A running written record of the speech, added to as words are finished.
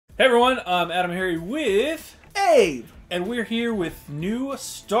Hey everyone, I'm AdamHarry with Abe, and we're here with new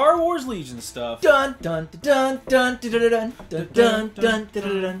Star Wars Legion stuff. dun dun dun dun dun dun dun dun dun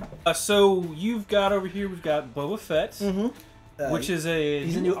dun dun. So you've got over here, we've got Boba Fett, which is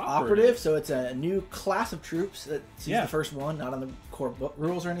he's a new operative, so it's a new class of troops. He's the first one, not on the core book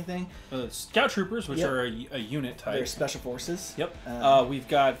rules or anything. Scout Troopers, which are a unit type. They're special forces. Yep. We've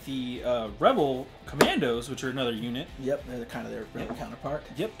got the Rebel Commandos, which are another unit. Yep, they're kind of their Rebel counterpart.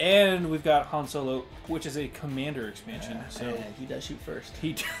 Yep. And we've got Han Solo, which is a commander expansion. So he does shoot first.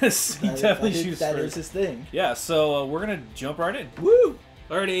 He does. He definitely shoots first. That is his thing. Yeah. So we're gonna jump right in. Woo!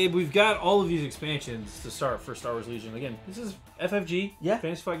 Alright, Abe, we've got all of these expansions to start for Star Wars Legion. Again, this is FFG,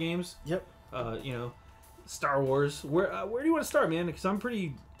 Fantasy Flight Games. Yep. You know, Star Wars. Where do you want to start, man? Because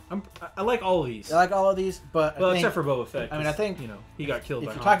I like all of these. I like all of these, but except for Boba Fett. I mean, I think he got killed.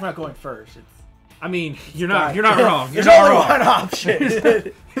 If you're talking about going first, you're not wrong. There's only one option.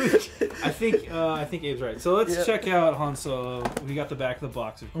 I think Abe's right. So let's check out Han Solo. We got the back of the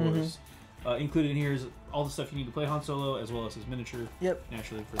box, of course. Included in here is all the stuff you need to play Han Solo, as well as his miniature. Yep.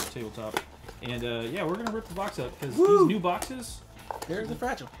 Naturally for the tabletop. And yeah, we're gonna rip the box up because these new boxes, they're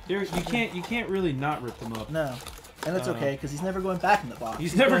fragile. You can't really not rip them up. No, and that's okay because he's never going back in the box.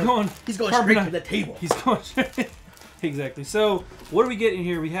 He's going straight to the table. He's going exactly. So what do we get in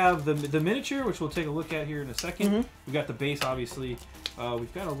here? We have the miniature, which we'll take a look at here in a second. We've got the base, obviously.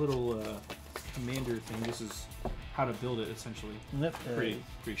 We've got a little commander thing. This is how to build it, essentially. Yep. Pretty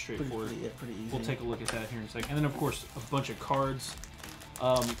straightforward. Pretty easy. We'll take a look at that here in a second. And then, of course, a bunch of cards.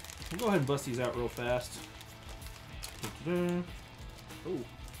 We'll go ahead and bust these out real fast. Oh,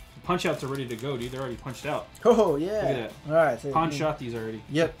 punch-outs are ready to go, dude. They're already punched out. Oh, yeah. Look at that. All right. So Han shot these already.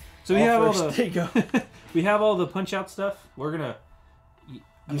 Yep. So we have all the... There you go. We have all the punch-out stuff. We're going to...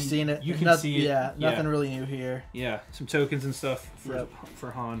 You've seen it. You can see it. Yeah, nothing really new here. Yeah, some tokens and stuff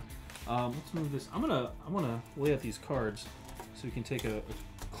for Han. Let's move this. I want to lay out these cards so we can take a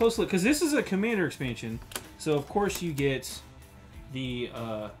close look, because this is a commander expansion. So of course you get the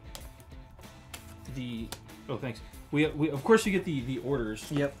oh, thanks. We of course you get the orders.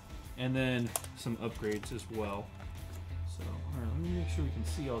 Yep. And then some upgrades as well. So all right, let me make sure we can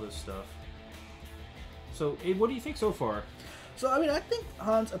see all this stuff. So Abe, what do you think so far? So I mean, I think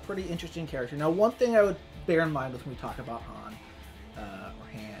Han's a pretty interesting character. Now, one thing I would bear in mind with when we talk about Han or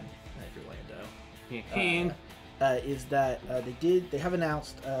Han, if you're Lando, is that they have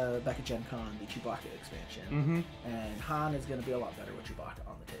announced back at Gen Con the Chewbacca expansion, and Han is going to be a lot better with Chewbacca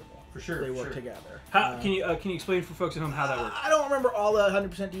on the table. For sure, they work together. How can you explain for folks at home how that works? I don't remember all the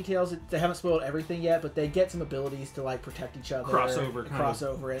 100% details. They haven't spoiled everything yet, but they get some abilities to like protect each other,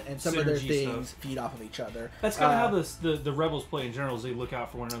 crossover, and some of their things feed off of each other. That's kind of how the Rebels play in general. Is they look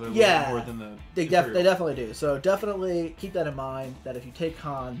out for one another a little more than the they definitely do. So definitely keep that in mind. That if you take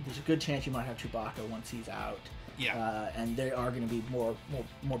Han, there's a good chance you might have Chewbacca once he's out. Yeah. And they are going to be more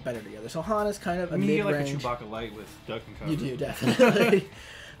better together. So Han is kind of you get like a Chewbacca light with duck and cover. You do, definitely.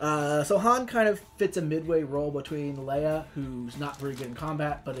 So Han kind of fits a midway role between Leia, who's not very good in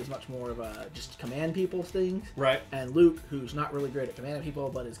combat, but is much more of a just command people things. Right. And Luke, who's not really great at commanding people,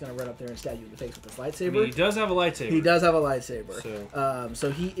 but is going to run up there and stab you in the face with his lightsaber. I mean, he does have a lightsaber. He does have a lightsaber.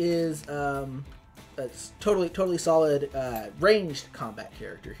 So he is a totally solid ranged combat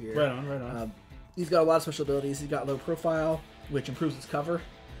character here. Right on. He's got a lot of special abilities. He's got low profile, which improves his cover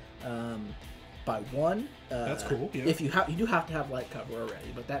by 1. That's cool. Yeah. If you do have to have light cover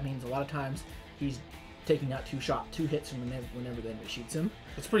already, but that means a lot of times he's taking out 2 hits whenever the enemy shoots him.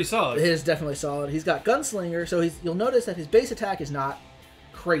 That's pretty solid. It is definitely solid. He's got Gunslinger, so you'll notice that his base attack is not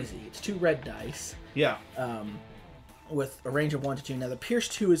crazy. It's 2 red dice. Yeah. With a range of 1 to 2. Now the Pierce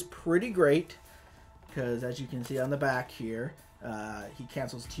 2 is pretty great because, as you can see on the back here, he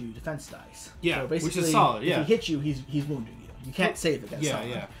cancels 2 defense dice. Yeah, so basically, which is solid. Yeah. If he hits you, he's wounding you. You can't save against someone.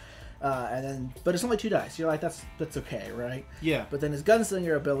 Yeah. But it's only 2 dice. You're like, that's okay, right? Yeah. But then his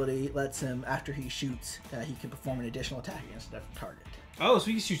Gunslinger ability lets him, after he shoots, he can perform an additional attack against a different target. Oh, so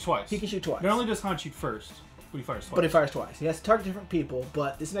he can shoot twice. He can shoot twice. Not only does Han shoot first, but he fires twice. But he fires twice. He has to target different people,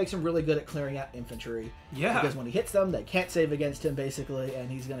 but this makes him really good at clearing out infantry. Yeah. Because when he hits them, they can't save against him, basically, and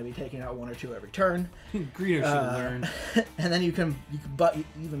he's going to be taking out 1 or 2 every turn. Greedo should have learned. And then you can but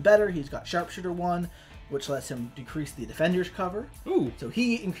even better, he's got Sharpshooter 1, which lets him decrease the defender's cover. Ooh. So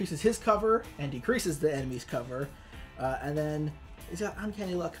he increases his cover and decreases the enemy's cover. And then he's got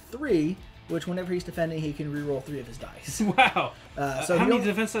Uncanny Luck 3, which whenever he's defending, he can reroll 3 of his dice. Wow. So how many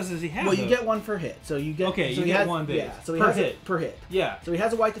defense dice does he have? Well, you get 1 per hit. So you get you get 1 base. Yeah, so per hit. Per hit. Yeah. So he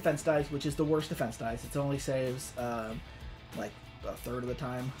has a white defense dice, which is the worst defense dice. It only saves like a third of the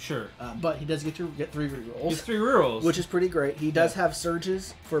time. Sure. But he does get 3 rerolls. He's 3 rerolls. Which is pretty great. He does have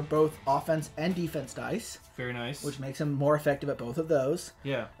surges for both offense and defense dice. Very nice. Which makes him more effective at both of those.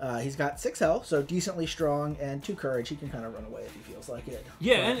 Yeah. He's got 6 health, so decently strong, and 2 courage. He can kind of run away if he feels like it.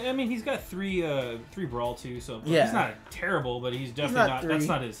 Yeah, and I mean, he's got 3 brawl too, so he's not terrible, but he's definitely not that's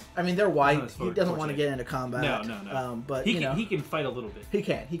not his... I mean, they're white. He doesn't want to get into combat. No. But, he can fight a little bit. He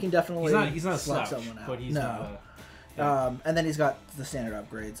can. He can definitely he's not a slouch, someone out. But he's not... and then he's got the standard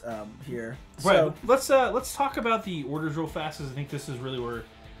upgrades here. Right. So, let's talk about the orders real fast, because I think this is really where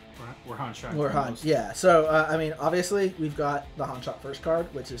Han shines. Where Han, yeah. So I mean, obviously we've got the Han Shot first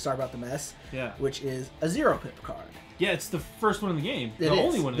card, which is Sorry About the Mess. Yeah. Which is a 0-pip card. Yeah, it's the first one in the game.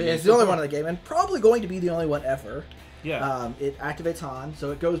 Only one in the game. It's the only one in the game, and probably going to be the only one ever. Yeah. It activates Han, so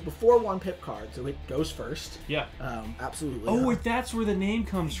it goes before 1-pip card, so it goes first. Yeah. Absolutely. Oh, that's where the name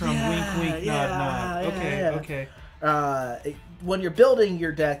comes from. Yeah, wink, wink, nod, nod. Okay, okay. When you're building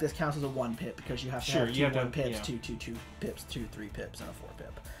your deck, this counts as a 1-pip because you have to have 2 1-pips, 2 pips, 2 3 pips, and a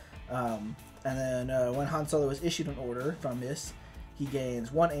 4-pip. And then when Han Solo is issued an order from this, he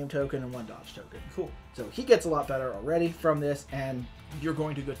gains 1 aim token and 1 dodge token. Cool. So he gets a lot better already from this, and you're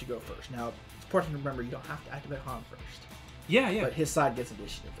going to get to go first. Now, it's important to remember you don't have to activate Han first. Yeah. But his side gets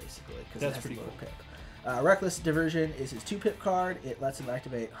initiative, basically. That's pretty cool. Pip. Reckless Diversion is his 2-pip card. It lets him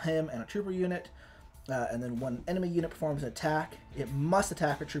activate him and a trooper unit. And then when enemy unit performs an attack, it must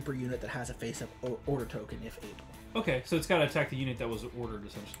attack a trooper unit that has a face-up order token if able. Okay, so it's got to attack the unit that was ordered,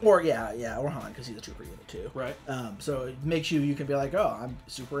 essentially. Or, or Han, because he's a trooper unit, too. Right. So it makes you can be like, oh, I'm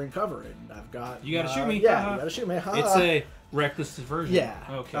super in cover, and I've got... You got to shoot me. Yeah, you got to shoot me. It's a reckless diversion. Yeah.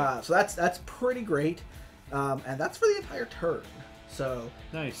 Okay. So that's pretty great. And that's for the entire turn. So...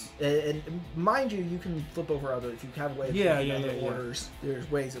 Nice. And mind you, you can flip over other... If you have ways of other orders,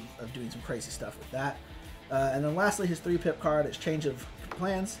 there's ways of doing some crazy stuff with that. And then lastly, his 3-pip card is Change of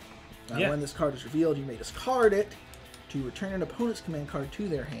Plans. When this card is revealed, you may discard it to return an opponent's command card to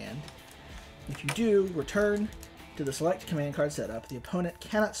their hand. If you do, return to the select command card setup. The opponent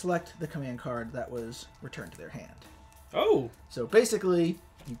cannot select the command card that was returned to their hand. Oh! So basically,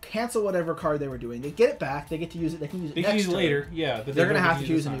 you cancel whatever card they were doing. They get it back. They get to use it. They can use it next turn. Later. Yeah, but they're going to have to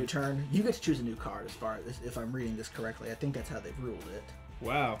choose a new turn. You get to choose a new card, as far as if I'm reading this correctly. I think that's how they've ruled it.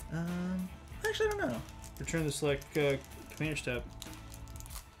 Wow. Actually, I don't know. Return the select commander step.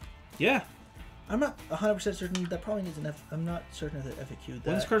 Yeah. I'm not 100% certain. That probably needs an F. I'm not certain of the FAQ.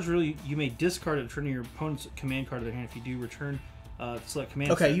 When this card's really, you may discard it, returning your opponent's command card to their hand. If you do, return select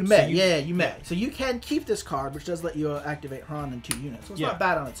command. Okay, you may. So you may. So you can keep this card, which does let you activate Han in 2 units. So it's not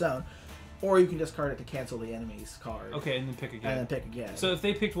bad on its own. Or you can discard it to cancel the enemy's card. Okay, and then pick again. So if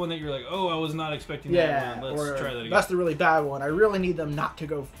they picked one that you're like, oh, I was not expecting that one, let's try that again. That's the really bad one. I really need them not to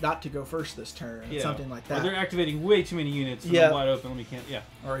go first this turn. Yeah. Something like that. Or they're activating way too many units and they're wide open when we can't. Yeah.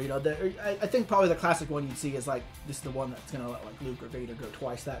 Or I think probably the classic one you'd see is like this is the one that's gonna let like Luke or Vader go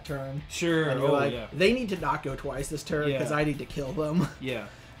twice that turn. Sure. And you're they need to not go twice this turn because I need to kill them. Yeah.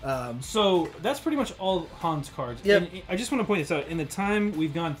 So that's pretty much all Han's cards. Yep. And I just want to point this out. In the time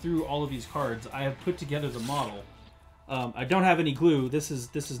we've gone through all of these cards, I have put together the model. I don't have any glue. This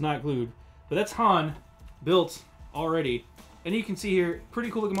is not glued, but that's Han built already. And you can see here,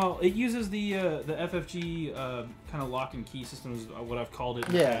 pretty cool looking model. It uses the FFG kind of lock and key system is what I've called it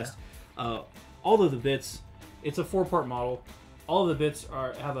in the past. All of the bits, it's a 4-part model. All of the bits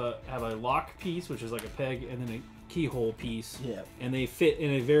have a lock piece, which is like a peg, and then a keyhole piece, and they fit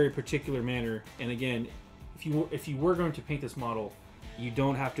in a very particular manner. And again, if you were going to paint this model, you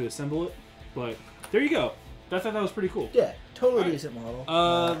don't have to assemble it. But there you go. I thought that was pretty cool. Yeah, totally decent model.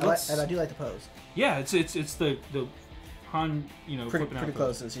 And I do like the pose. Yeah, it's the Han, pretty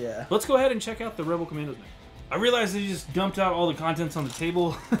closest. Yeah. Let's go ahead and check out the Rebel Commandos now. I realized they just dumped out all the contents on the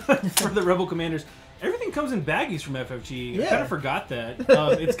table for the Rebel Commanders. Everything comes in baggies from FFG. I kind of forgot that.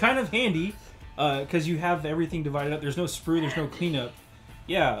 It's kind of handy. Because you have everything divided up. There's no sprue, there's no cleanup.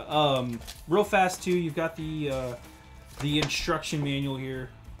 Yeah, real fast too, you've got the instruction manual here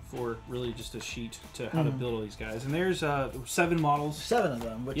for really just a sheet to how to build all these guys. And there's 7 models. 7 of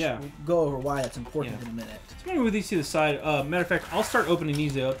them, which we'll go over why that's important in a minute. So I'm going to move these to the side. Matter of fact, I'll start opening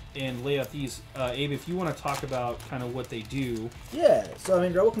these up and lay out these. Abe, if you want to talk about kind of what they do. Yeah, so I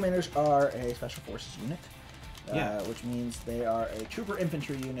mean, Rebel Commanders are a Special Forces unit. Which means they are a trooper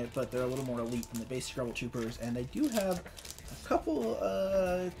infantry unit, but they're a little more elite than the basic Rebel troopers, and they do have a couple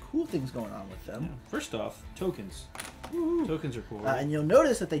cool things going on with them. Yeah. First off, tokens. Woo-hoo. Tokens are cool. Right? And you'll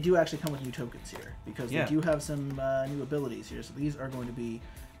notice that they do actually come with new tokens here, because they do have some new abilities here. So these are going to be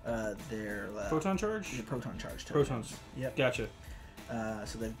their proton charge. The proton charge tokens. Protons. Yep. Gotcha.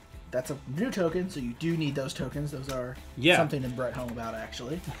 So they've that's a new token, so you do need those tokens. Those are something to write home about,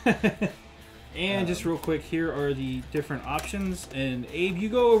 actually. And just real quick, here are the different options. And Abe, you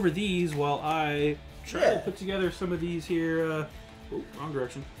go over these while I try to put together some of these here. Wrong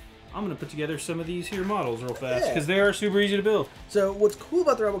direction. I'm going to put together some of these here models real fast because they are super easy to build. So what's cool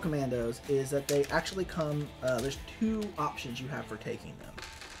about the Rebel Commandos is that they actually come, there's 2 options you have for taking them.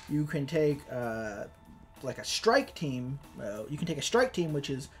 You can take like a strike team. You can take a strike team, which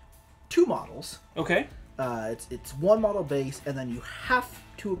is 2 models. Okay. It's 1 model base, and then you have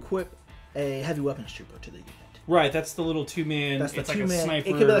to equip a heavy weapons trooper to the unit. Right, that's the little 2-man. That's the it's 2-man. Like a sniper.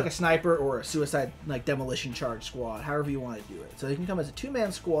 It could be like a sniper or a suicide, like demolition charge squad, however you want to do it. So they can come as a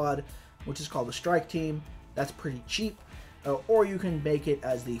 2-man squad, which is called the strike team. That's pretty cheap. Or you can make it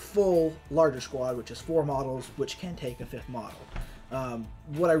as the full larger squad, which is 4 models, which can take a 5th model.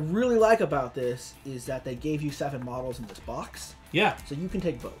 What I really like about this is that they gave you 7 models in this box. Yeah. So you can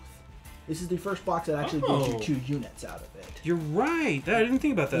take both. This is the first box that actually gives you 2 units out of it. You're right. I didn't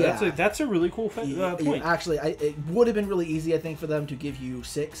think about that. Yeah. That's a really cool point. Actually, it would have been really easy, I think, for them to give you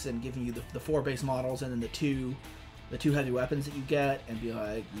 6 and giving you the 4 base models and then the two heavy weapons that you get, and be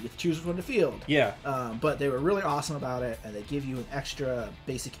like, you get to choose which one to field. Yeah. But they were really awesome about it, and they give you an extra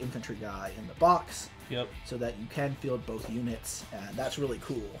basic infantry guy in the box. Yep. So that you can field both units, and that's really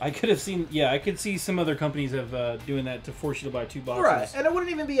cool. I could have seen, I could see some other companies have doing that to force you to buy 2 boxes. Right, and it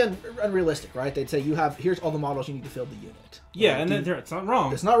wouldn't even be unrealistic, right? They'd say here's all the models you need to field the unit. Yeah, and then it's not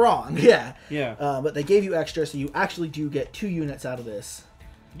wrong. It's not wrong. Yeah. Yeah. But they gave you extra, so you actually do get 2 units out of this.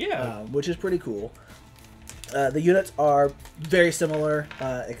 Yeah. Which is pretty cool. The units are very similar,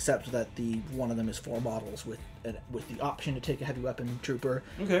 except that one of them is 4 models with the option to take a heavy weapon trooper.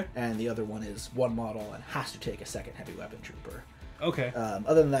 Okay. And the other one is 1 model and has to take a 2nd heavy weapon trooper. Okay.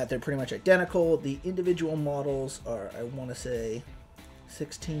 Other than that, they're pretty much identical. The individual models are, I want to say,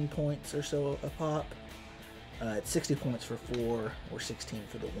 16 points or so a pop. It's 60 points for 4 or 16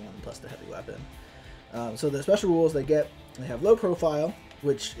 for the 1 plus the heavy weapon. So the special rules they have low profile,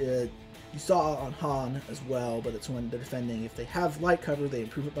 which you saw on Han as well, but it's when they're defending. If they have light cover, they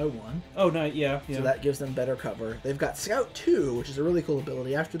improve it by 1. Oh, no, yeah. So that gives them better cover. They've got Scout 2, which is a really cool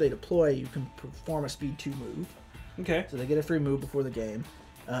ability. After they deploy, you can perform a Speed 2 move. Okay. So they get a free move before the game.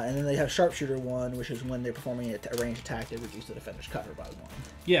 And then they have Sharpshooter 1, which is when they're performing a ranged attack, they reduce the defender's cover by 1.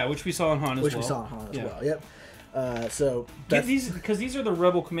 Yeah, which we saw on Han as well. Which we saw on Han as well, yep. So because these are the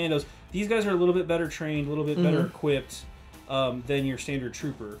Rebel Commandos. These guys are a little bit better trained, a little bit better equipped than your standard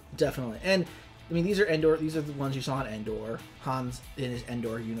trooper. Definitely. And I mean, these are the ones you saw in Endor. Han's in his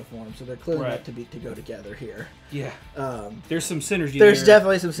Endor uniform, so they're clearly meant to go together here. Yeah. There's some synergy. There's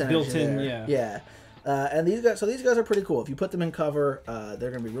definitely some synergy built in. there. Yeah. And these guys are pretty cool. If you put them in cover,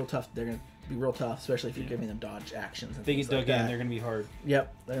 they're going to be real tough. They're going to be real tough, especially if you're giving them dodge actions. And they get dug in, they're going to be hard.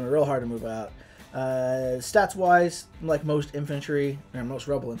 Yep, they're going to be real hard to move out. Stats wise, like most infantry or most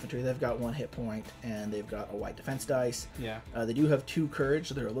rebel infantry, they've got 1 hit point and they've got a white defense dice. Yeah. They do have 2 courage,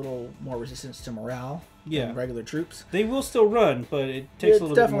 so they're a little more resistant to morale than regular troops. They will still run, but it takes a little bit more.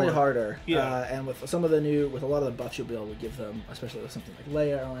 It's definitely harder. Yeah. And with some of with a lot of the buffs you'll be able to give them, especially with something like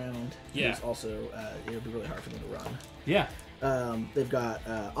Leia around. Yeah. It's also it'll be really hard for them to run. Yeah. They've got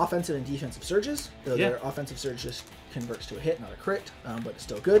offensive and defensive surges. Their offensive surge just converts to a hit, not a crit, but it's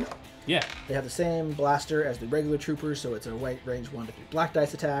still good. Yeah. They have the same blaster as the regular troopers, so it's a range 1 to 3 black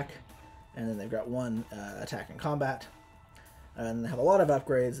dice attack, and then they've got 1 attack in combat. And they have a lot of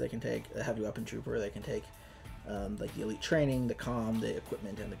upgrades. They can take a heavy weapon trooper. They can take like the elite training, the comm, the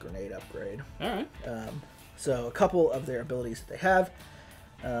equipment, and the grenade upgrade. All right. So a couple of their abilities that they have.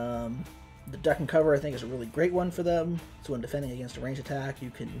 The duck and cover, I think, is a really great one for them. So when defending against a ranged attack,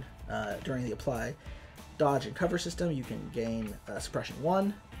 you can, during the apply dodge and cover system, you can gain suppression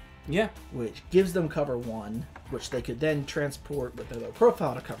 1. Yeah. Which gives them cover 1, which they could then transport with their low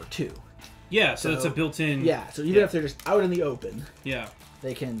profile to cover 2. Yeah, so it's a built-in... Yeah, so even if they're just out in the open,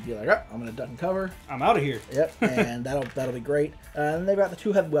 they can be like, oh, I'm going to duck and cover. I'm out of here. Yep, and that'll be great. And they've got the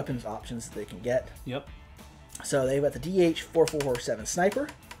 2 heavy weapons options that they can get. Yep. So they've got the DH-4447 Sniper.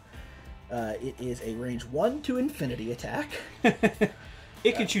 It is a range 1 to infinity attack.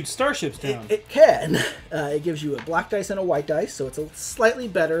 It can shoot starships down. It can. It gives you a black dice and a white dice, so it's slightly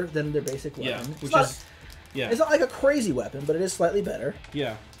better than their basic weapon. It's not like a crazy weapon, but it is slightly better.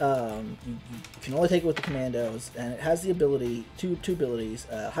 Yeah. You can only take it with the commandos, and it has the ability, two abilities.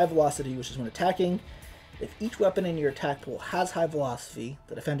 High velocity, which is when attacking. If each weapon in your attack pool has high velocity,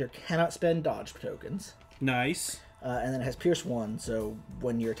 the defender cannot spend dodge tokens. Nice. And then it has Pierce 1, so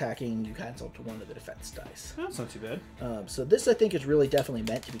when you're attacking, you cancel to one of the defense dice. That's not too bad. So this, I think, is really definitely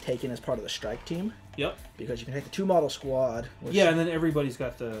meant to be taken as part of the strike team. Yep. Because you can take the 2-model squad. Yeah, and then everybody's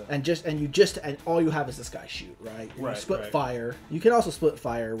got the... And all you have is this guy shoot, right? You split fire. You can also split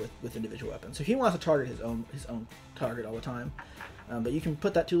fire with individual weapons. So if he wants to target his own target all the time, but you can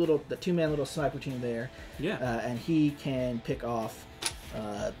put that 2-man little sniper team there. Yeah. And he can pick off...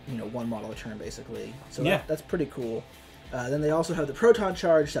 1 model a turn, basically. So that's pretty cool. Then they also have the Proton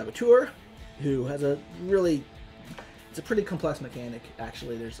Charge Saboteur, who has it's a pretty complex mechanic,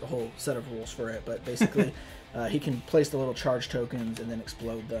 actually. There's a whole set of rules for it, but basically he can place the little charge tokens and then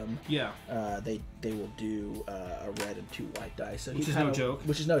explode them. Yeah. They will do a red and 2 white dice. So which is no joke.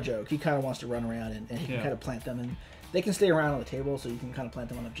 Which is no joke. He kind of wants to run around and he can kind of plant them, and they can stay around on the table, so you can kind of plant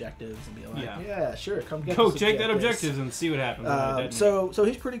them on objectives and be like, yeah sure, come get Go take that objectives and see what happens. So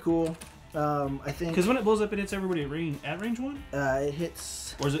he's pretty cool. I think because when it blows up, it hits everybody at range 1. It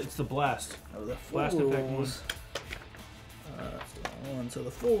hits, or is it's the blast? Oh, the blast impact 1. That's the wrong one. So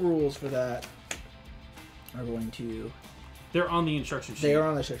the full rules for that are going to. They're on the instruction sheet. They are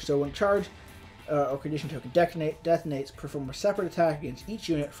on the instruction. So when charge or condition token detonates, perform a separate attack against each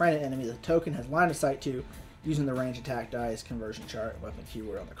unit, friendly enemy the token has line of sight to, using the range attack dice conversion chart weapon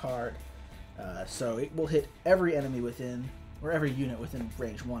keyword on the card. So it will hit every enemy within, or every unit within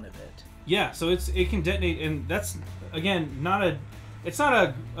range 1 of it. Yeah, so it can detonate, and that's again not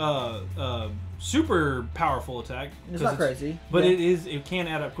a super powerful attack. It's not crazy, but it can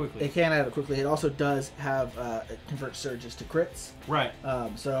add up quickly. It can add up quickly. It also does have it converts surges to crits. Right.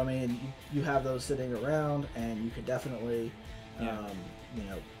 So I mean, you have those sitting around, and you can definitely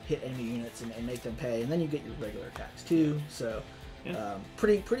hit enemy units and make them pay, and then you get your regular attacks too. So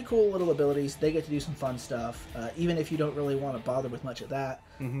pretty cool little abilities. They get to do some fun stuff. Even if you don't really want to bother with much of that,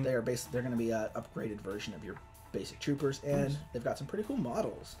 they're going to be an upgraded version of your basic troopers, and they've got some pretty cool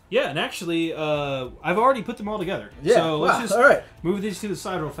models. Yeah, and actually, I've already put them all together. Yeah, so let's just all right. move these to the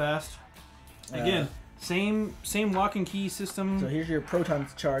side real fast. Again, same lock and key system. So here's your Proton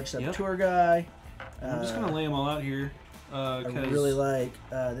Charge Saboteur guy. I'm just gonna lay them all out here. I really like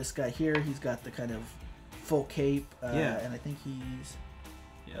this guy here. He's got the kind of full cape, and I think he's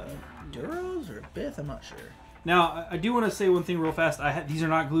Duros or Bith. I'm not sure. Now, I do want to say one thing real fast. These are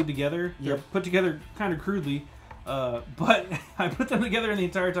not glued together. They're put together kind of crudely, but I put them together, and the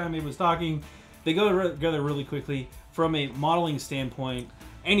entire time Abe was talking, they go together really quickly. From a modeling standpoint,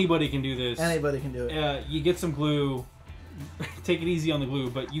 anybody can do this. Anybody can do it. You get some glue. Take it easy on the glue,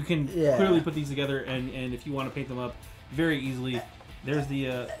 but you can clearly put these together, and if you want to paint them up very easily, there's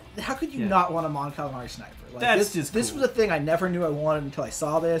the... How could you not want a Mon Calamari sniper? Like, That's this cool. was a thing I never knew I wanted until I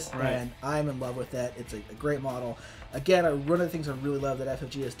saw this, and I'm in love with it. It's a great model. Again, one of the things I really love that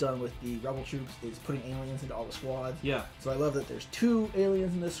FFG has done with the Rebel troops is putting aliens into all the squads. Yeah. So I love that there's 2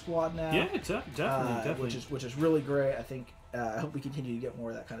 aliens in this squad now. Yeah, definitely. Which is really great. I think I hope we continue to get more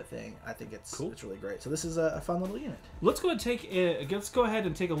of that kind of thing. I think it's cool. It's really great. So this is a fun little unit. Let's go ahead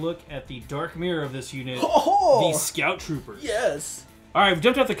and take a look at the dark mirror of this unit. The Scout Troopers. Yes. All right, I've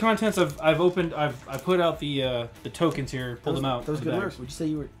jumped out the contents. I've put out the tokens here. Pulled them out. That was good work. Would you say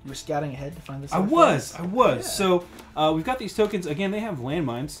you were scouting ahead to find this? I was. Yeah. So we've got these tokens. Again, they have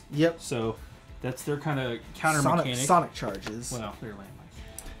landmines. Yep. So that's their kind of counter mechanic. Sonic charges. Well, they're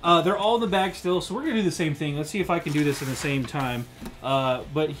landmines. They're all in the bag still, so we're gonna do the same thing. Let's see if I can do this in the same time.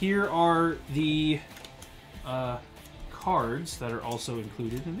 But here are the cards that are also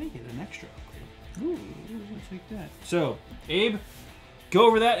included, and they get an extra upgrade. Ooh, we'll take that. So, Abe, go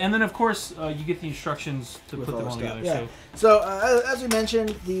over that, and then of course you get the instructions to put them all together. Yeah. So as we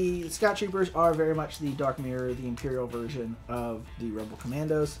mentioned, the Scout Troopers are very much the Dark Mirror, the Imperial version of the Rebel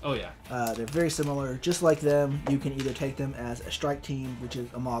Commandos. Oh yeah. They're very similar. Just like them, you can either take them as a strike team, which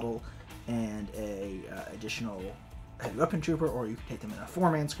is a model, and a additional heavy weapon trooper, or you can take them in a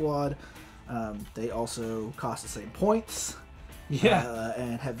 4-man squad. They also cost the same points. Yeah,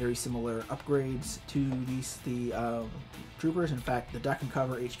 and have very similar upgrades to the troopers. In fact, the duck and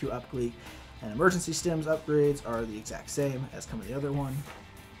cover, HQ upgrade, and emergency stims upgrades are the exact same as come with the other one.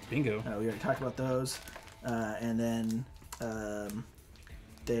 Bingo. We already talked about those. And then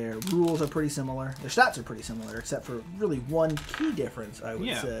their rules are pretty similar. Their stats are pretty similar, except for really one key difference, I would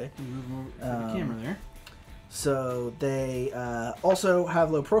say. The camera there. So they also have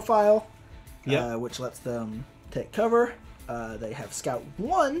low profile, which lets them take cover. They have Scout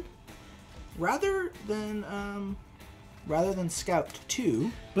 1 rather than Scout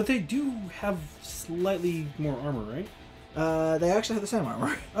 2. But they do have slightly more armor, right? They actually have the same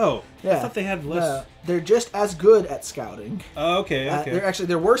armor. Oh, yeah. I thought they had less. They're just as good at scouting. Oh, okay.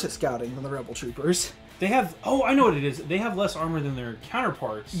 They're worse at scouting than the Rebel Troopers. They have... Oh, I know what it is. They have less armor than their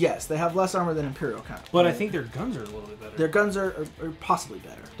counterparts. Yes, they have less armor than Imperial counterparts. But I think their guns are a little bit better. Their guns are possibly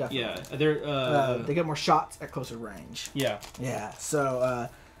better, definitely. Yeah, they get more shots at closer range. Yeah. Yeah, so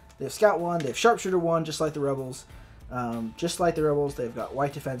they have Scout 1, they have Sharpshooter 1, just like the Rebels. They've got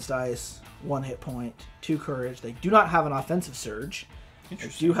white defense dice, 1 hit point, 2 courage. They do not have an offensive surge. They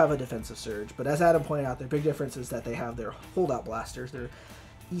do have a defensive surge, but as Adam pointed out, their big difference is that they have their holdout blasters, their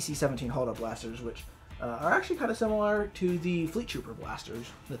EC-17 holdout blasters, which are actually kind of similar to the Fleet Trooper blasters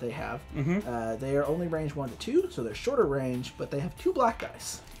that they have. They are only range 1 to 2, so they're shorter range, but they have 2 black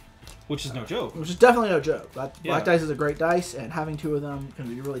dice. Which is no joke. Which is definitely no joke. Black dice is a great dice, and having 2 of them can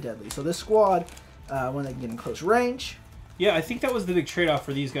be really deadly. So this squad, when they can get in close range... Yeah, I think that was the big trade-off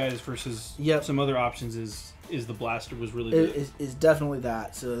for these guys versus some other options is the blaster was really good. Is definitely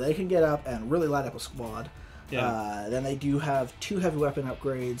that. So they can get up and really light up a squad. Yeah. Then they do have 2 heavy weapon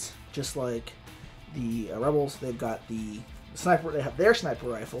upgrades, just like the Rebels. They've got the sniper. They have their sniper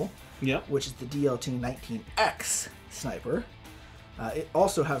rifle, which is the DLT-19X sniper. It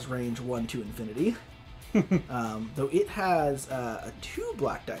also has range 1 to infinity. Though it has a 2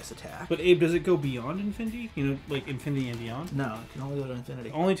 black dice attack. But Abe, does it go beyond infinity? You know, like infinity and beyond? No, it can only go to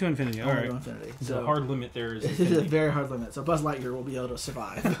infinity. Only to infinity. All right. To infinity. So a hard limit there is. It is a very hard limit. So Buzz Lightyear will be able to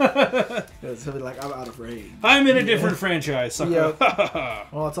survive. Because he'll be like, I'm out of range. I'm in a different franchise. Sucker.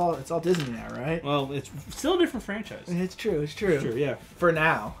 Well, it's all Disney now, right? Well, it's still a different franchise. It's true. It's true. Yeah. For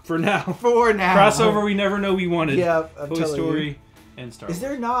now. For now. Crossover we never know we wanted. Yeah. Toy Story. And Star Wars. Is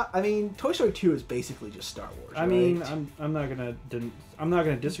there not? I mean, Toy Story 2 is basically just Star Wars. I mean, I'm not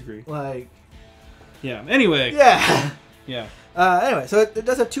gonna disagree. Like, yeah. Anyway. Yeah. Yeah. Anyway, so it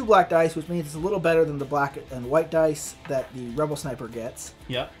does have 2 black dice, which means it's a little better than the black and white dice that the Rebel Sniper gets.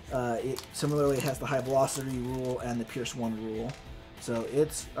 Yep. It similarly has the high velocity rule and the Pierce 1 rule, so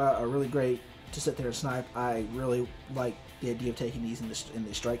it's a really great to sit there and snipe. I really like the idea of taking these in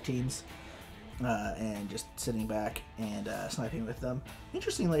the strike teams. And just sitting back and sniping with them.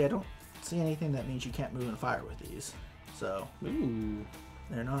 Interestingly, I don't see anything that means you can't move and fire with these. So,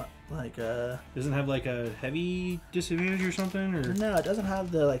 they're not like doesn't have like a heavy disadvantage or something, or no, it doesn't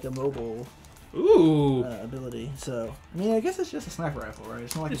have the like a mobile ability. So, I mean, I guess it's just a sniper rifle, right?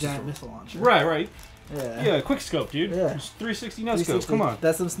 It's not like a giant missile launcher. Right. Yeah. Yeah, quick scope, dude. Yeah. It's 360 no scope. Come on.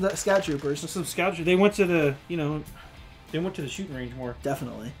 That's some scout troopers. That's some scout. They went to the shooting range more.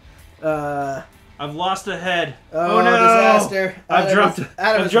 Definitely. I've lost a head. Oh no! Disaster! I've dropped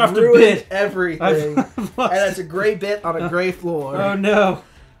a bit. Everything, and it's a gray bit on a gray floor. Oh no!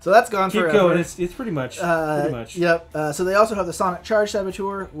 So that's gone forever. Keep going. It's pretty much. Yep. So they also have the Sonic Charge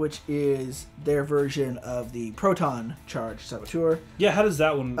Saboteur, which is their version of the Proton Charge Saboteur. Yeah. How does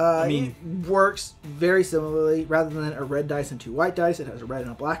that one? It works very similarly. Rather than a red dice and 2 white dice, it has a red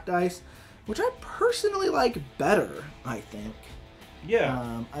and a black dice, which I personally like better. I think.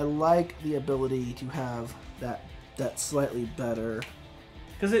 Yeah. I like the ability to have that slightly better.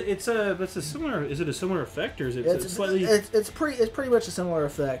 Because it's a similar. Is it a similar effect, or is it slightly? It's pretty much a similar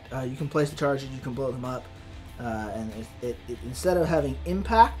effect. You can place the charges, you can blow them up, and it instead of having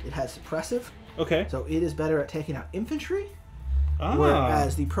impact, it has suppressive. Okay. So it is better at taking out infantry,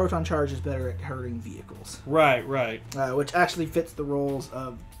 whereas the proton charge is better at hurting vehicles. Right. Which actually fits the roles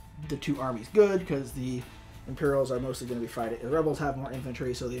of the 2 armies good, because the Imperials are mostly going to be fighting. The Rebels have more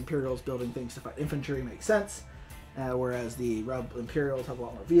infantry, so the Imperials building things to fight infantry makes sense. Whereas the Imperials have a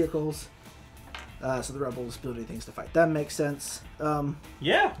lot more vehicles, so the Rebels building things to fight them makes sense.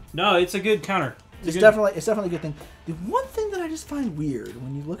 Yeah, no, it's a good counter. It's definitely a good thing. The one thing that I just find weird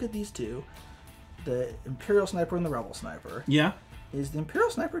when you look at these two, the Imperial Sniper and the Rebel Sniper, is the Imperial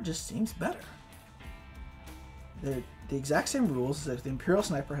Sniper just seems better. They're the exact same rules, as the Imperial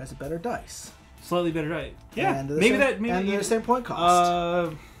Sniper has a better dice. Slightly better dice. Yeah, and maybe they're the same point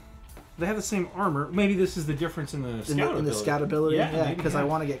cost. They have the same armor. Maybe this is the difference in the scout ability. In the scout ability, because I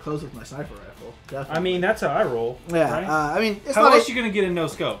want to get close with my sniper rifle. Definitely. I mean, that's how I roll. Yeah, right? I mean, it's how not else you gonna get a no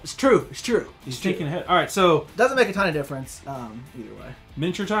scope? It's true. He's thinking ahead. All right, so doesn't make a ton of difference either way.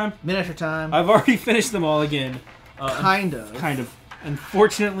 Miniature time. I've already finished them all again. Kind of.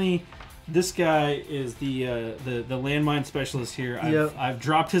 Unfortunately, this guy is the landmine specialist here. I've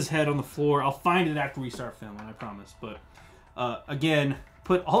dropped his head on the floor. I'll find it after we start filming, I promise. But again,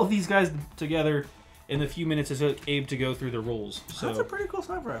 put all of these guys together in the few minutes it took Abe to go through the rolls. So that's a pretty cool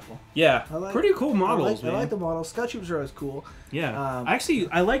sniper rifle. Yeah, pretty cool models. I like the models. Scout troopers are always cool. Yeah, I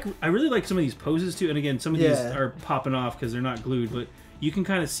really like some of these poses too. And again, some of these are popping off because they're not glued, but you can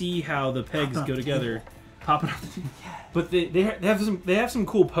kind of see how the pegs go together. Popping off, but they have some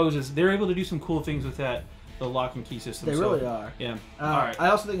cool poses. They're able to do some cool things with that. the lock and key system. They really are. Yeah. All right. I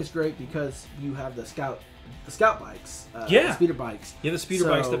also think it's great because you have the scout bikes. The speeder bikes. Yeah, the speeder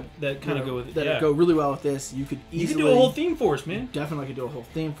bikes that kind of go with it. That go really well with this. You could easily. You can do a whole theme force, man. Definitely could do a whole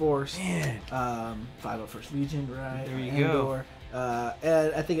theme force. Man. 501st Legion, right? There you go.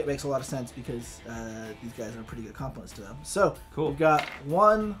 And I think it makes a lot of sense because these guys are pretty good compliments to them. So cool. We've got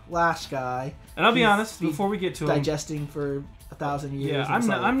one last guy. And I'll be honest, before we get to him, digesting for 1,000 years. Yeah,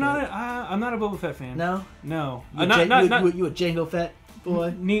 I'm not a Boba Fett fan. No. You a Jango Fett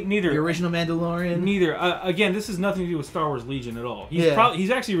boy? Neither. The original Mandalorian? Neither. Again, this has nothing to do with Star Wars Legion at all.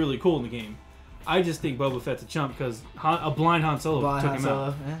 He's actually really cool in the game. I just think Boba Fett's a chump because a blind Han Solo took him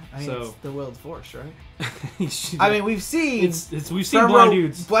out. Yeah. I mean, it's the will of the Force, right? I mean, we've seen blind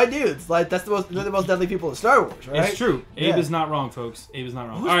dudes. Blind dudes, like they're the most deadly people in Star Wars, right? It's true. Abe is not wrong, folks. Abe is not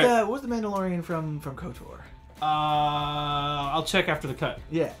wrong. Who's the Mandalorian from KOTOR? I'll check after the cut.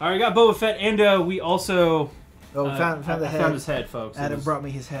 Yeah. All right, got Boba Fett, and we also. Found the head. Found his head, folks. Adam brought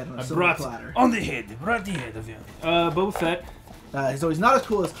me his head on a silver platter. On the head. Brought the head of him. Boba Fett. So he's not as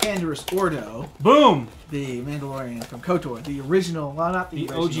cool as Canderous Ordo. Boom! The Mandalorian from KOTOR. The original, well, not the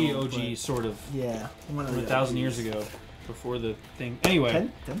original. OG, sort of. Yeah. From 1,000 years ago. Before the thing. Anyway.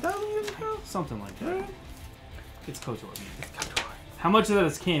 10,000 years ago? Something like that. It's KOTOR, man. It's KOTOR. How much of that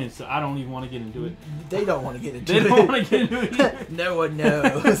is canon, so I don't even want to get into it. They don't want to get into it. They don't want to get into it either. No one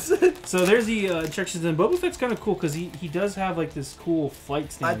knows. So there's the instructions, and Boba Fett's kind of cool because he does have like this cool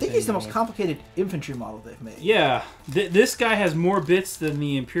flight stand. I think he's the most complicated infantry model they've made. Yeah, this guy has more bits than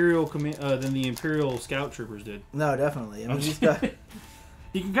the Imperial Scout Troopers did. No, definitely. I mean, he's got.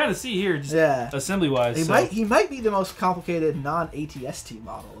 You can kind of see here, just assembly wise. He might be the most complicated non-ATST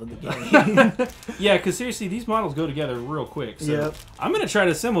model in the game. Yeah, because seriously, these models go together real quick. So I'm gonna try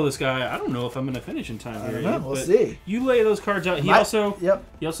to assemble this guy. I don't know if I'm gonna finish in time here. We'll see. You lay those cards out. He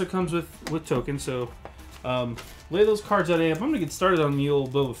also comes with tokens. So lay those cards out. Abe. I'm gonna get started on the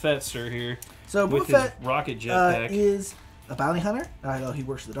old Boba Fett stir here. So with Boba Fett his rocket jetpack is a bounty hunter. He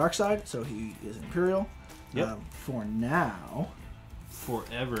works the dark side, so he is Imperial. Yep. For now.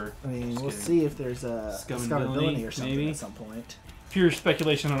 Forever. I mean, we'll see if there's a Scum-ability or something at some point. Pure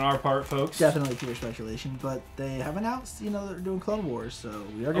speculation on our part, folks. Definitely pure speculation, but they have announced, they're doing Clone Wars, so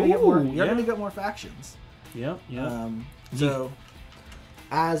we are going to get more. We are going to get more factions. Yep. So,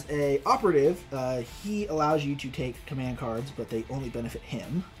 as a operative, he allows you to take command cards, but they only benefit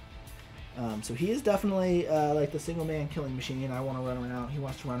him. So he is definitely like the single man killing machine. I want to run around. He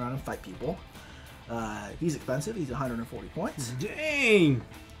wants to run around and fight people. He's expensive. He's 140 points. Dang!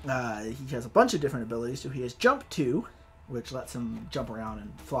 He has a bunch of different abilities. So he has Jump 2, which lets him jump around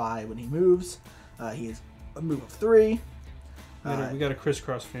and fly when he moves. He has a move of 3. We got a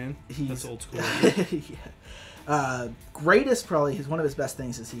crisscross fan. That's old school. Greatest, probably, one of his best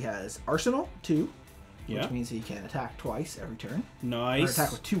things is he has Arsenal 2, which means he can attack twice every turn. Nice. Or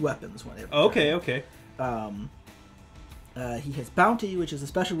attack with 2 weapons whenever. Okay. He has Bounty, which is a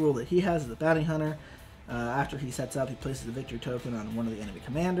special rule that he has as a bounty hunter. After he sets up, he places a victory token on one of the enemy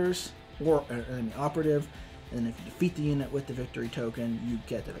commanders or an enemy operative. And if you defeat the unit with the victory token, you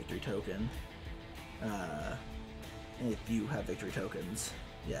get the victory token. And if you have victory tokens,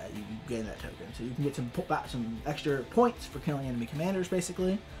 you gain that token. So you can get some extra points for killing enemy commanders,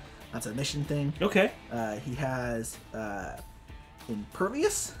 basically. That's a mission thing. Okay. He has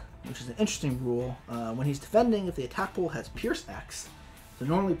Impervious, which is an interesting rule. When he's defending, if the attack pool has Pierce X, so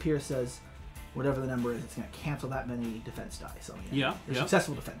normally Pierce says whatever the number is, it's going to cancel that many defense dice on the enemy.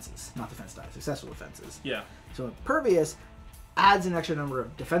 Successful defenses, not defense dice, successful defenses. Yeah. So Impervious adds an extra number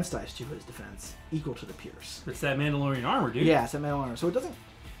of defense dice to his defense, equal to the Pierce. It's that Mandalorian armor, dude. Yeah, it's that Mandalorian armor. So it doesn't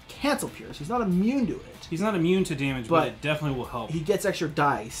cancel Pierce. He's not immune to it. He's not immune to damage, but it definitely will help. He gets extra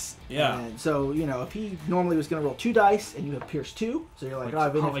dice. Yeah. And so, if he normally was going to roll 2 dice and you have Pierce 2, so you're like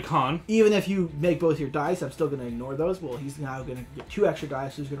like Han. Even if you make both your dice, I'm still going to ignore those. Well, he's now going to get 2 extra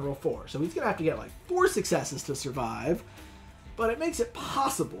dice, so he's going to roll 4. So he's going to have to get 4 successes to survive, but it makes it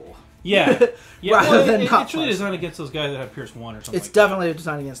possible. Yeah. Rather than it's really designed against those guys that have Pierce 1 or something. It's definitely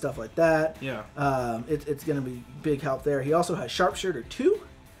designed against stuff like that. Yeah. It's going to be big help there. He also has Sharpshooter 2.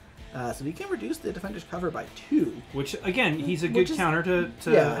 So he can reduce the defender's cover by 2. Which, again, he's a good counter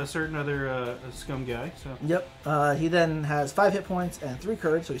to a certain other scum guy. So. Yep. He then has 5 hit points and 3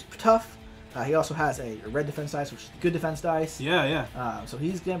 courage, so he's tough. He also has a red defense dice, which is a good defense dice. Yeah. So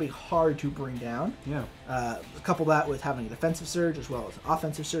he's going to be hard to bring down. Yeah. Couple that with having a defensive surge as well as an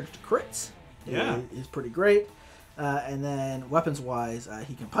offensive surge to crits. Yeah. Is pretty great. And then weapons-wise,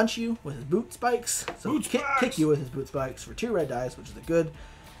 he can punch you with his boot spikes. So kick you with his boot spikes for 2 red dice, which is a good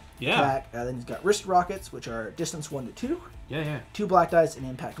attack. Then he's got wrist rockets, which are distance 1 to 2. Yeah. 2 black dice and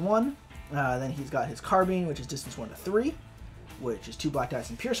impact 1. Then he's got his carbine, which is distance 1 to 3, which is 2 black dice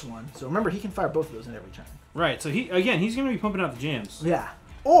and pierce 1. So remember, he can fire both of those in every turn. Right. So he's going to be pumping out the jams. Yeah.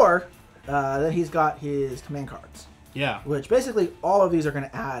 Or then he's got his command cards. Yeah. Which basically all of these are going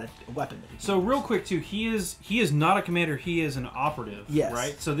to add a weapon. So real quick too, he is not a commander. He is an operative. Yes.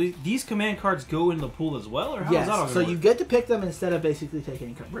 Right. So these command cards go in the pool as well, or how is that all going to work? So you get to pick them instead of basically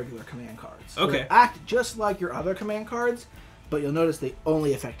taking regular command cards. Okay. They act just like your other command cards, but you'll notice they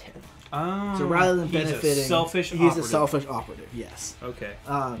only affect him. Oh. So rather than benefiting, he's a selfish operative. Yes. Okay.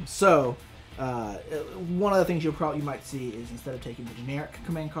 One of the things you might see is instead of taking the generic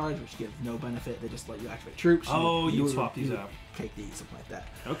command cards, which give no benefit, they just let you activate troops. You swap these out. Take these, something like that.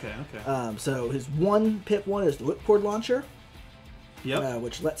 Okay. So his pip 1 is the whipcord launcher. Yep.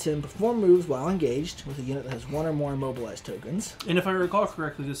 Which lets him perform moves while engaged with a unit that has 1 or more immobilized tokens. And if I recall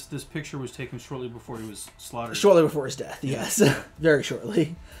correctly, this picture was taken shortly before he was slaughtered. Shortly before his death, yes. Very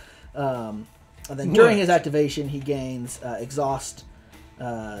shortly. And then during his activation, he gains exhaust.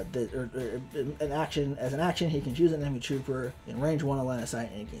 As an action, he can choose an enemy trooper in range 1 on line of sight,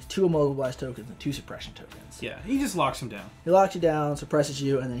 and he gains 2 immobilized tokens and 2 suppression tokens. Yeah, he just locks him down. He locks you down, suppresses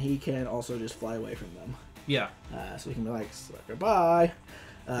you, and then he can also just fly away from them. Yeah. So he can be like, goodbye.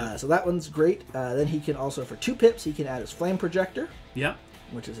 So that one's great. Then he can also, for 2 pips, he can add his flame projector. Yeah.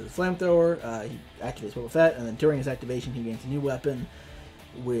 Which is his flamethrower. He activates Boba Fett, and then during his activation, he gains a new weapon,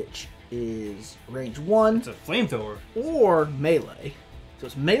 which is range 1. It's a flamethrower. Or melee. So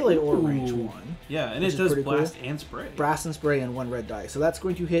it's melee or range 1. Yeah, and it does blast and spray. Blast and spray and 1 red dice. So that's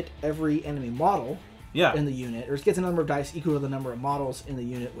going to hit every enemy model in the unit. Or it gets a number of dice equal to the number of models in the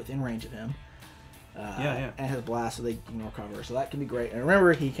unit within range of him. And has blast, so they can recover. So that can be great. And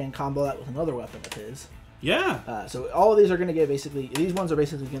remember, he can combo that with another weapon of his. Yeah. So all of these are going to get these ones are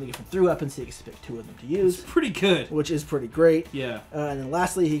basically going to get from 3 weapons, so you can pick 2 of them to use. It's pretty good. Which is pretty great. Yeah. And then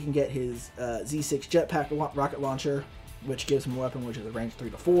lastly, he can get his Z6 jetpack rocket launcher, which gives him a weapon which is a range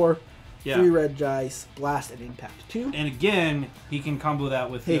 3 to 4. Yeah. 3 red dice, blast, and impact 2. And again, he can combo that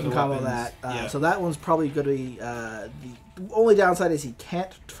with the other weapons. That. So that one's probably going to be the only downside is he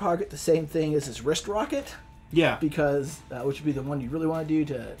can't target the same thing as his wrist rocket. Yeah. Because which would be the one you really want to do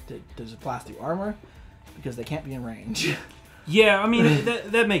to just blast through armor, because they can't be in range. Yeah, I mean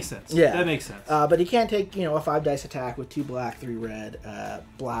that makes sense. Yeah, that makes sense. But he can take a 5 dice attack with 2 black, 3 red,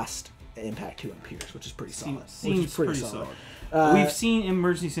 blast, impact 2, and pierce, which is pretty solid. Seems pretty solid. We've seen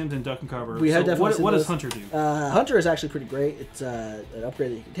emergency sims and duck and cover. We have definitely what does Hunter do? Hunter is actually pretty great. It's an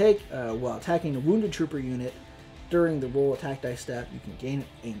upgrade that you can take while attacking a wounded trooper unit. During the roll attack dice step, you can gain an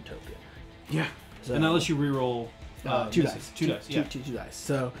aim token. Yeah, so, and that lets you reroll 2 dice. 2 dice. 2 dice.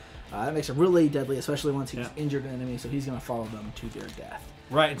 So that makes him really deadly, especially once he's injured an enemy. So he's going to follow them to their death.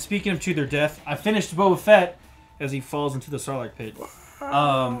 Right. And speaking of to their death, I finished Boba Fett as he falls into the Sarlacc pit.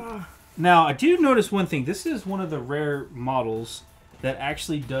 Now, I do notice one thing. This is one of the rare models that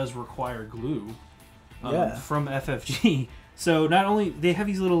actually does require glue from FFG. So not only they have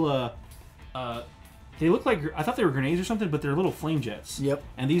these little, they look like, I thought they were grenades or something, but they're little flame jets. Yep.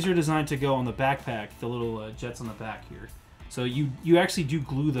 And these are designed to go on the backpack, the little jets on the back here. So you actually do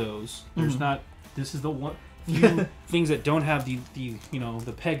glue those. There's not. This is the one few things that don't have the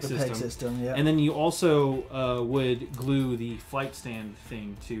peg system. Peg system, yeah. And then you also would glue the flight stand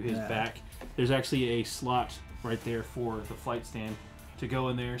thing to his back. There's actually a slot right there for the flight stand to go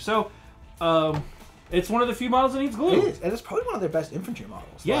in there. So it's one of the few models that needs glue. It is, and it's probably one of their best infantry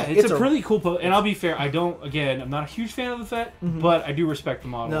models. Yeah, it's a really cool and I'll be fair, I'm not a huge fan of the Fett, but I do respect the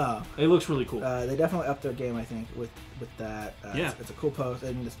model. No. It looks really cool. They definitely upped their game, I think, with that. It's a cool post,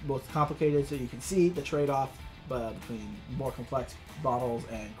 and it's both complicated, so you can see the trade-off between more complex models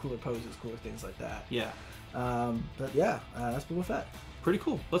and cooler poses, cooler things like that. Yeah. But yeah, that's Boba Fett. Pretty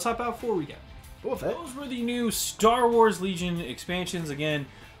cool. Let's hop out for what we got. Boba Fett. Those were the new Star Wars Legion expansions. Again,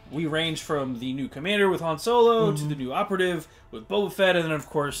 we range from the new Commander with Han Solo to the new Operative with Boba Fett, and then of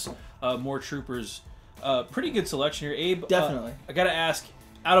course more troopers. Pretty good selection here, Abe. Definitely. I gotta ask,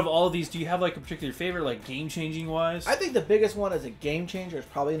 out of all of these, do you have like a particular favorite, like game-changing wise? I think the biggest one as a game changer is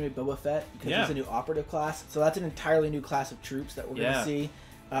probably gonna be Boba Fett, because he's a new Operative class. So that's an entirely new class of troops that we're gonna see.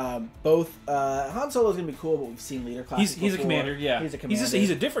 Both Han Solo's gonna be cool, but we've seen leader classes. He's a commander, yeah. He's a commander.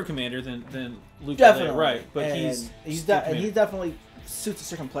 He's a different commander than Luke. Definitely, right? But and he definitely suits a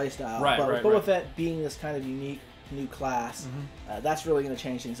certain play style. Right, but with Boba Fett being this kind of unique new class, that's really going to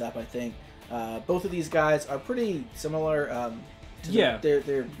change things up, I think. Both of these guys are pretty similar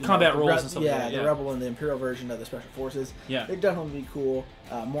their combat roles and stuff like that. The Rebel and the Imperial version of the Special Forces. Yeah. They'd definitely be cool.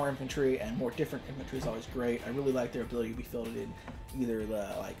 More infantry and more different infantry is always great. I really like their ability to be fielded in either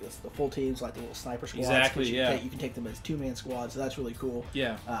the full teams, like the little sniper squads. Exactly, You can take them as 2-man squads, so that's really cool.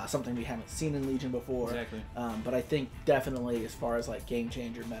 Yeah. Something we haven't seen in Legion before. Exactly. But I think definitely as far as like game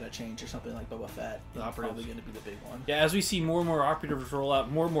changer, meta change, or something like Boba Fett, that's probably going to be the big one. Yeah, as we see more and more operatives roll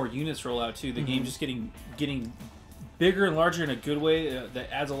out, more and more units roll out too, the game just getting bigger and larger in a good way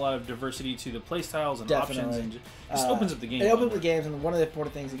that adds a lot of diversity to the playstyles and options, and just opens up the game. It opens up the games, and one of the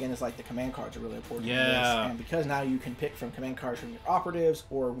important things again is like the command cards are really important. Yeah. And because now you can pick from command cards from your operatives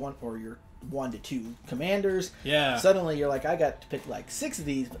or your 1 to 2 commanders. Yeah. Suddenly you're like, I got to pick like 6 of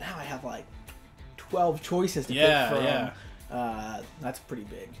these, but now I have like 12 choices to pick from. Yeah. That's pretty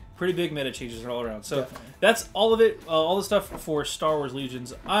big. Pretty big meta changes all around. So that's all of it. All the stuff for Star Wars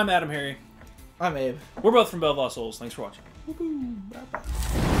Legions. I'm AdamHarry. I'm Abe. We're both from Bell of Lost Souls. Thanks for watching. Bye-bye.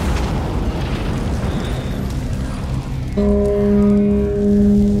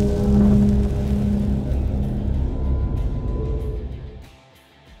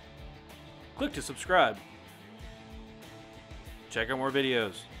 Click to subscribe. Check out more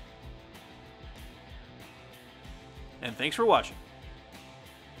videos. And thanks for watching.